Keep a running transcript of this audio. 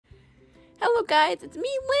Hello guys, it's me,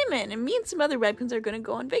 Lemon, and me and some other Webkinz are gonna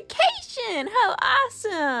go on vacation! How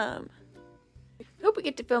awesome! Hope we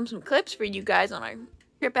get to film some clips for you guys on our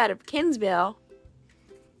trip out of Kinsville.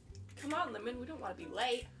 Come on, Lemon, we don't want to be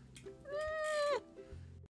late.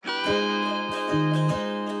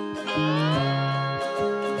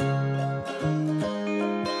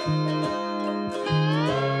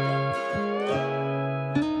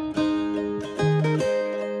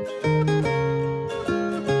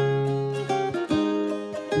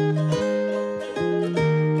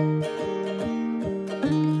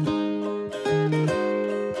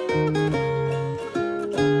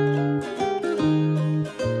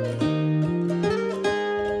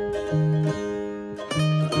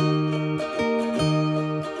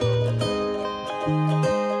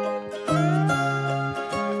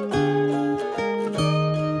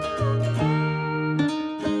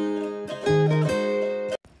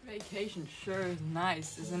 Vacation sure is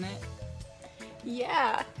nice, isn't it?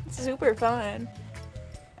 Yeah, it's super fun.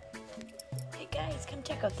 Hey guys, come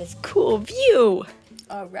check out this cool view.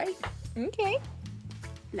 All right. Okay,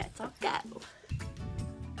 let's all go.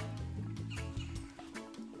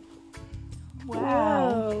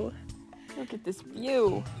 Wow. Look at this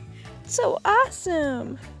view. So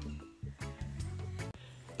awesome.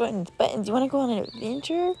 Buttons, you want to go on an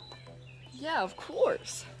adventure? Yeah, of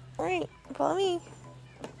course. All right, follow me.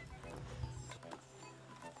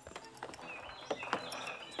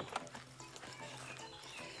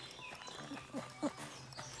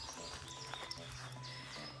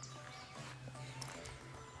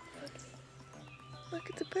 Look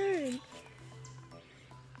at the bird.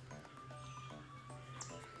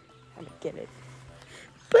 How to get it?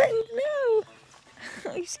 Buttons,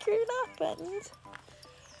 no! You scared it off, Buttons.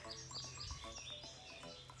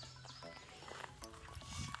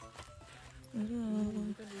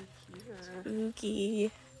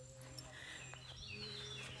 Spooky.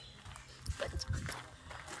 Buttons.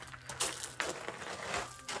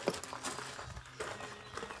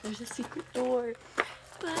 There's a secret door.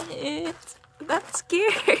 Buttons. That's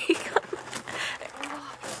scary.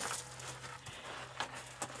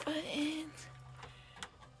 Buttons.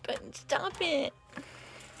 Buttons, stop it.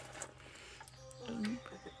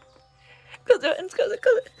 Close it, Buttons, close it,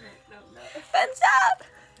 close it. No. Buttons, stop!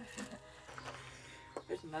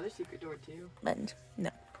 There's another secret door too. Buttons,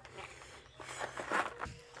 no.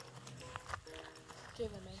 Okay,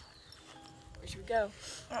 Lemon. Where should we go?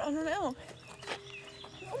 I don't know.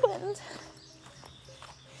 No, Buttons.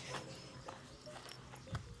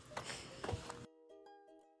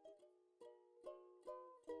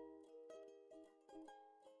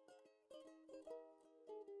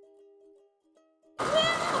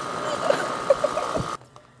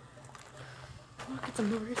 Look, it's a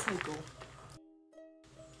motorcycle.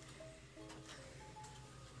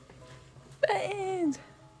 Buttons.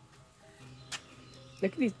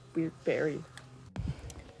 Look at these weird berries.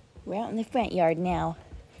 We're out in the front yard now.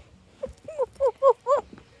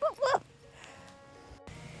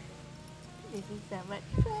 This is so much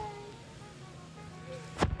fun.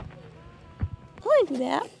 I want to do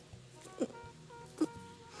that.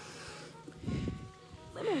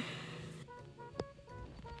 Lemon.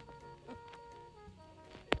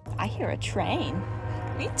 I hear a train.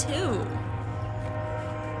 Me too.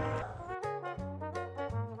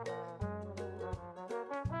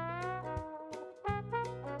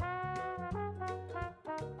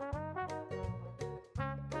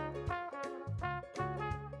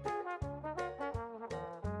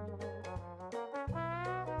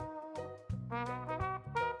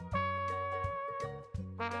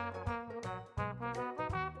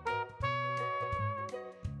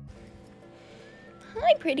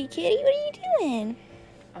 Hi, pretty kitty. What are you doing?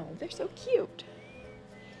 Oh, they're so cute.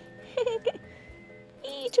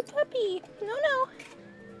 It's a puppy. No.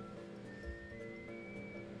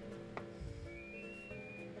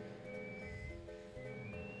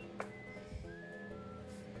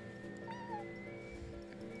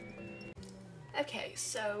 Okay,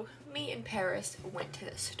 so me and Paris went to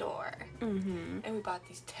the store and we bought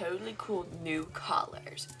these totally cool new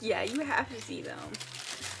collars. Yeah, you have to see them.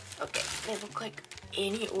 Okay, they look like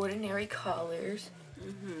any ordinary collars,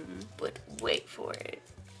 but wait for it.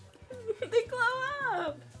 They glow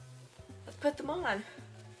up. Let's put them on.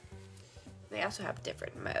 They also have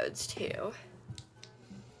different modes too.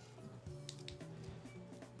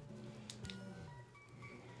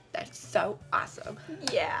 That's so awesome.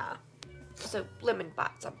 Yeah. So Lemon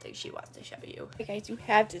bought something she wants to show you. Hey guys, you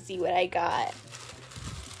have to see what I got.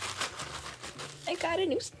 I got a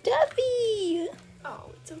new stuffy.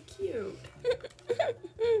 Oh, it's so cute.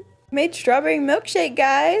 Made strawberry milkshake,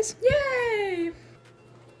 guys. Yay!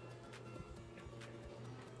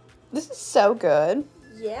 This is so good.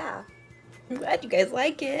 Yeah. I'm glad you guys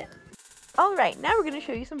like it. Alright, now we're going to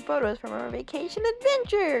show you some photos from our vacation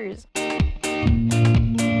adventures.